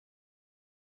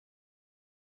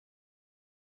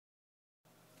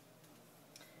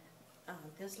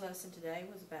This lesson today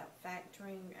was about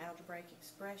factoring algebraic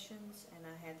expressions, and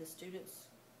I had the students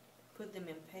put them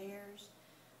in pairs.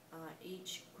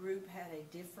 Each group had a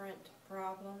different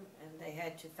problem, and they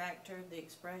had to factor the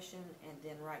expression and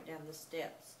then write down the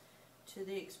steps to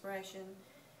the expression.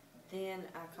 Then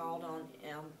I called on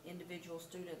individual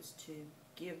students to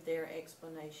give their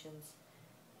explanations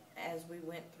as we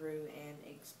went through and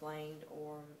explained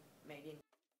or made any.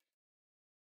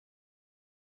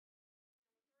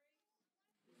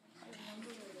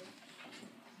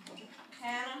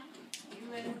 Hannah,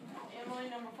 you and Emily,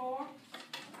 number 4.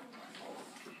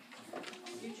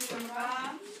 You two, number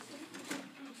 5.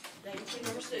 They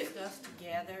discussed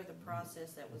together the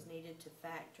process that was needed to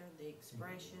factor the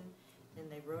expression. Then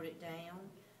they wrote it down.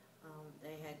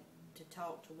 They had to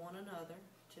talk to one another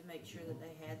to make sure that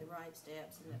they had the right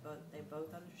steps and that they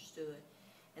both understood.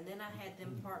 And then I had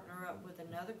them partner up with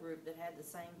another group that had the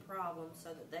same problem so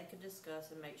that they could discuss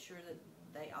and make sure that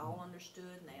they all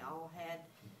understood and they all had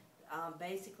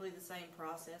basically the same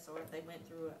process, or if they went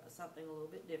through something a little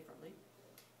bit differently.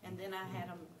 And then I had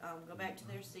them go back to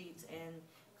their seats and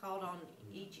called on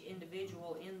each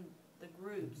individual in the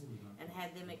groups and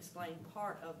had them explain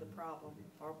part of the problem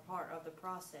or part of the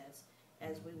process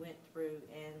as we went through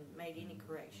and made any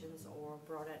corrections or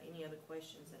brought out any other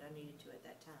questions that I needed to at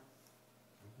that time.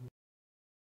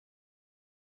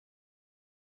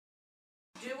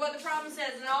 Do what the problem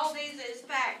says, and all these is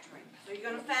factoring. So you're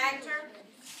going to factor.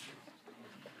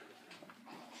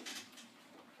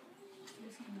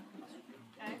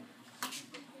 Okay.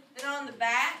 Then on the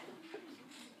back,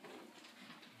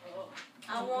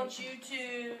 I want you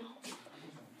to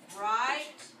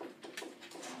write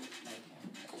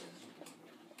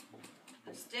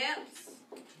the steps,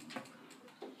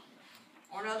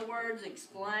 or in other words,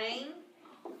 explain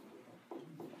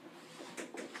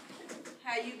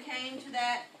how you came to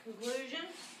that conclusion,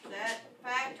 that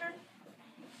factor.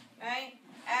 Okay?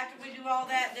 After we do all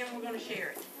that, then we're going to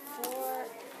share it.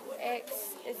 4x,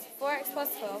 it's 4x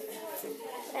plus 12,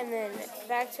 and then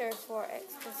factor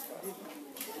 4x plus 12.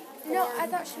 No, I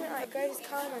thought she meant like greatest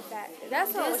common factor.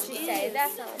 That's not what she said.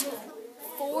 That's not what she said.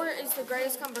 4 is the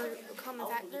greatest common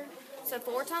factor. So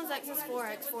 4 times x is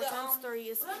 4x. 4 times 3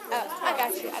 is... Oh, I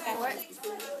got you.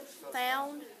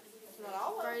 Found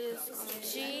greatest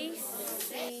G,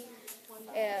 C,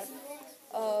 F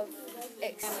of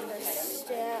x.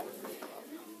 Step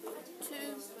 2.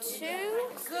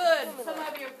 Good. Some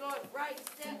of you are going right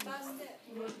step by step.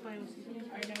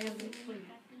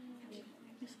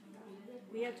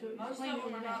 We have to explain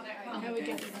how we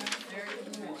get to that.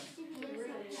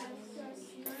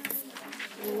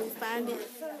 We'll find it.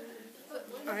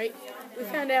 Alright, we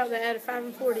found out that out of 5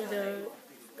 and 40, the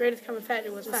greatest common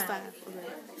factor was 5.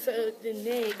 So the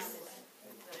next,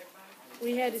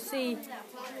 we had to see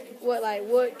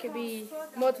what could be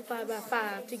multiplied by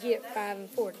 5 to get 5 and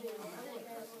 40.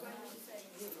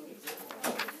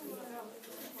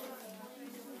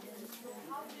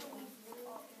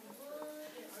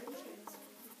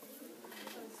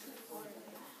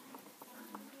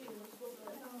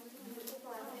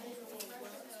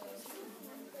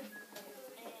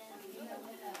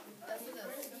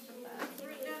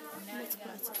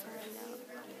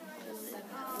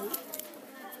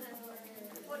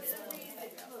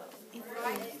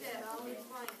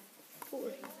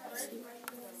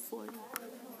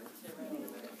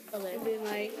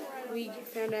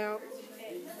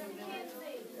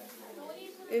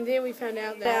 And then we found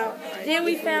out, and then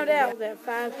we found out that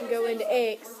 5 can go into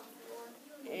x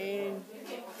and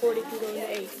 40 can go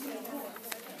into 8.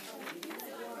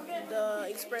 The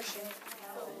expression.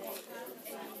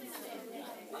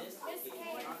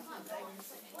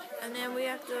 And then we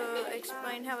have to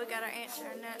explain how we got our answer,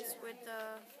 and that's with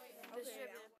the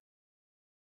distributive.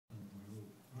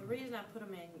 The reason I put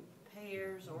them in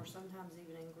pairs or sometimes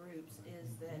even in groups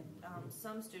is that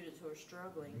some students who are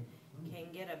struggling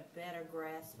can get a better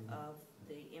grasp of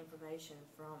the information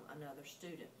from another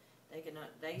student.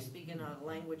 They speak in a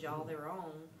language all their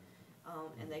own,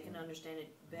 and they can understand it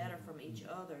better from each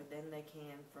other than they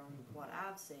can from what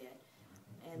I've said.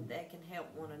 And they can help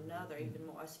one another even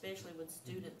more, especially with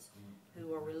students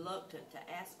who are reluctant to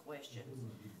ask questions.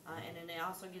 And then it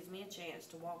also gives me a chance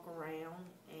to walk around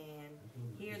and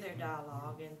hear their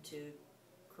dialogue and to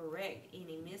correct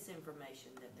any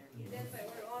misinformation that they're getting.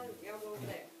 Y'all go over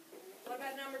there. What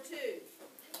about number 2?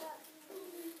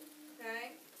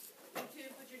 Okay? You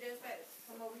 2, put your desk back.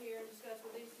 Come over here and discuss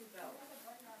with these 2 fellows.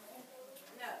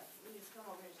 No, you just come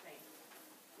over here and stand.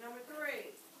 Number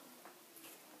 3.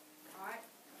 Alright?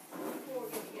 4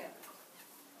 get together.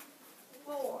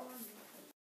 4.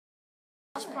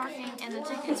 for parking, and the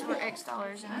tickets were X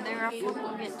dollars, and there are 4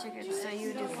 people get tickets, so you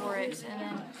would do 4X, and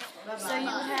then, so you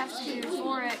would have to do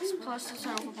 4X plus the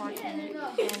total for parking,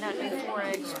 and that would be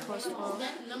 4X plus 12,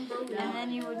 and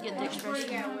then you would get the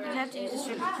expression. You'd have to use a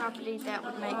strip of property that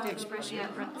would make the expression in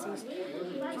parentheses.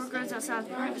 4 goes outside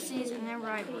the parentheses, and then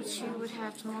right, which you would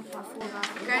have to multiply 4 by.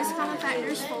 The greatest common factor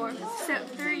is 4. Step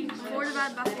 3, 4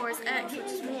 divided by 4 is x, which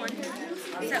is 1.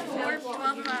 Step 4,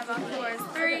 12 divided by 4 is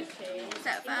 3.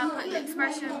 Step 5, put the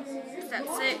expression. Step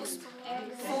 6,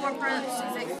 4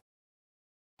 parentheses x.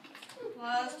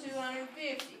 Plus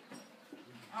 250.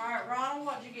 Alright, Ronald,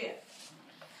 what'd you get?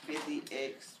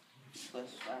 50x plus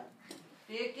 5.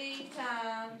 50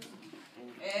 times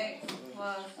x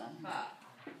plus 5.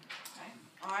 Okay.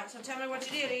 Alright, so tell me what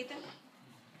you did, Ethan.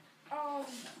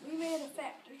 We made a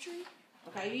factor tree.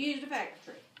 Okay, you used a factor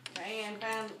tree. Okay, and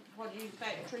found what you used the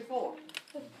factor tree for.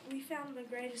 We found the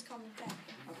greatest common factor.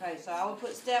 Okay, so I will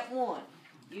put step 1.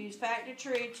 Use factor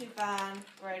tree to find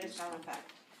greatest common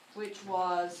factor, which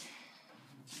was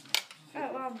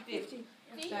 50.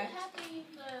 Do you Okay. have to use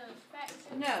the factor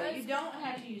tree? No, you don't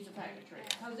have to use the factor tree.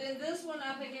 Because in this one,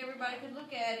 I think everybody could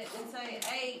look at it and say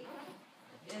 8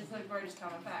 is the greatest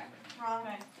common factor. Wrong?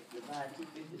 Okay. Divide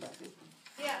 250 by 50.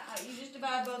 Yeah, you just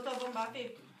divide both of them by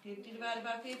 50. 50 divided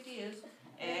by 50 is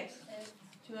x.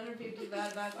 250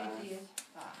 divided by 50 is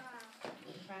 5.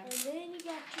 Okay. And then you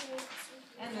got your answer.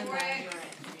 And then that's your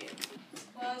answer. Yeah.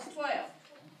 Plus 12.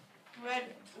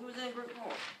 Who was in group 4?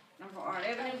 Number 4. All right,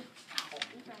 Ebony,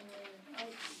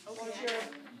 what's your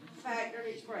factored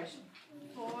expression?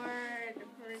 4 the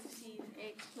parentheses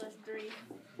x plus 3.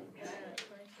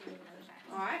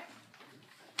 All right.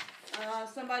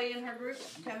 Somebody in her group,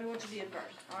 tell me what you did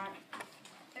first. All right.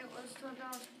 It was $12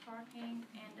 for parking,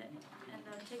 and the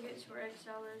tickets were X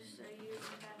dollars, so you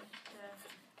would have to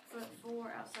put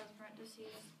 4 outside the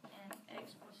parentheses and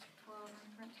X plus 12 in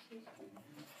parentheses.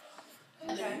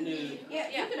 Okay. No. Yeah,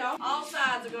 you could all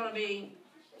sides are going to be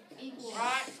Equal.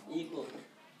 right. Equal.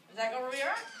 Is that going to be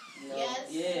right? No.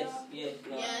 Yes. Yes.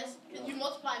 No. Yes, because you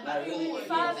multiply by Not really. 4.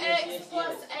 5x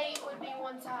plus 8 would be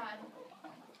one side.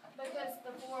 Because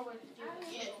the 4 would do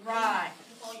Yeah. Right.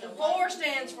 The 4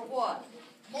 stands for what?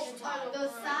 Multiply the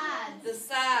sides. The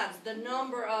sides, the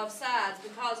number of sides,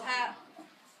 because how?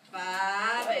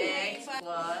 5x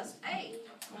plus 8.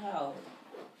 How?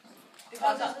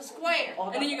 Because it's a square.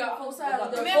 And then you got 4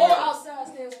 sides. The Remember- 4 outside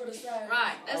stands for the side.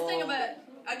 Right. Let's think about it.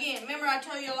 Again, remember I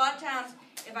told you a lot of times,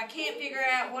 if I can't figure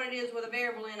out what it is with a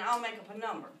variable in, I'll make up a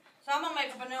number. So I'm going to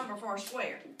make up a number for a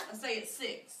square. Let's say it's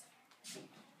 6.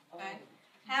 Okay?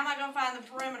 How am I going to find the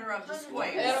perimeter of the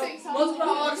square? Multiply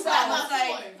all the I'm sides.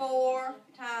 going to say 4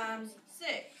 times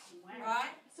 6. Right?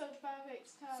 So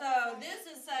 5x times. So this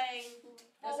is saying 4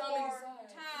 That's how many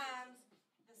sides. times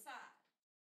the side.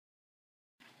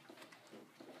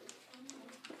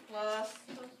 Plus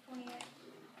 28.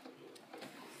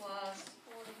 plus.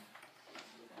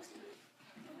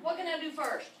 What can I do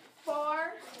first?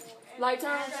 4. Like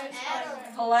terms.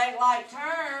 Collect like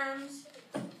terms.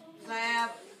 So I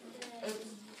have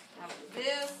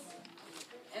this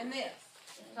and this.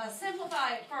 So I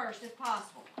simplify it first if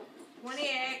possible.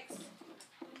 20x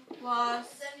plus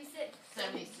 76.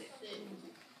 76.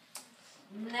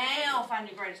 Now find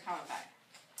your greatest common factor.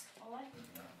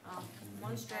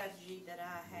 One strategy that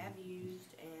I have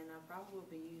used and I probably will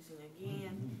be using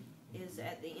again is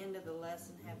at the end of the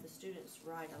lesson have the students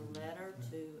write a letter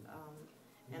to,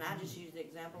 and I just used the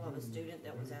example of a student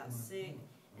that was out sick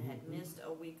and had missed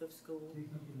a week of school,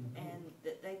 and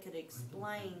that they could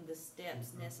explain the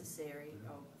steps necessary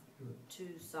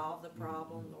to solve the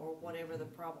problem or whatever the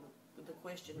problem, the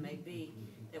question may be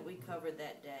that we covered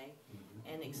that day,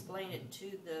 and explain it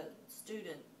to the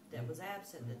student that was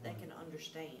absent that they can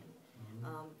understand.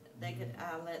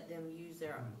 I let them use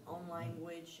their own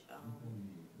language,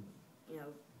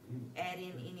 add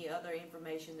in any other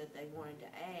information that they wanted to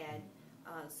add,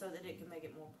 so that it can make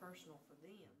it more personal for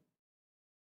them.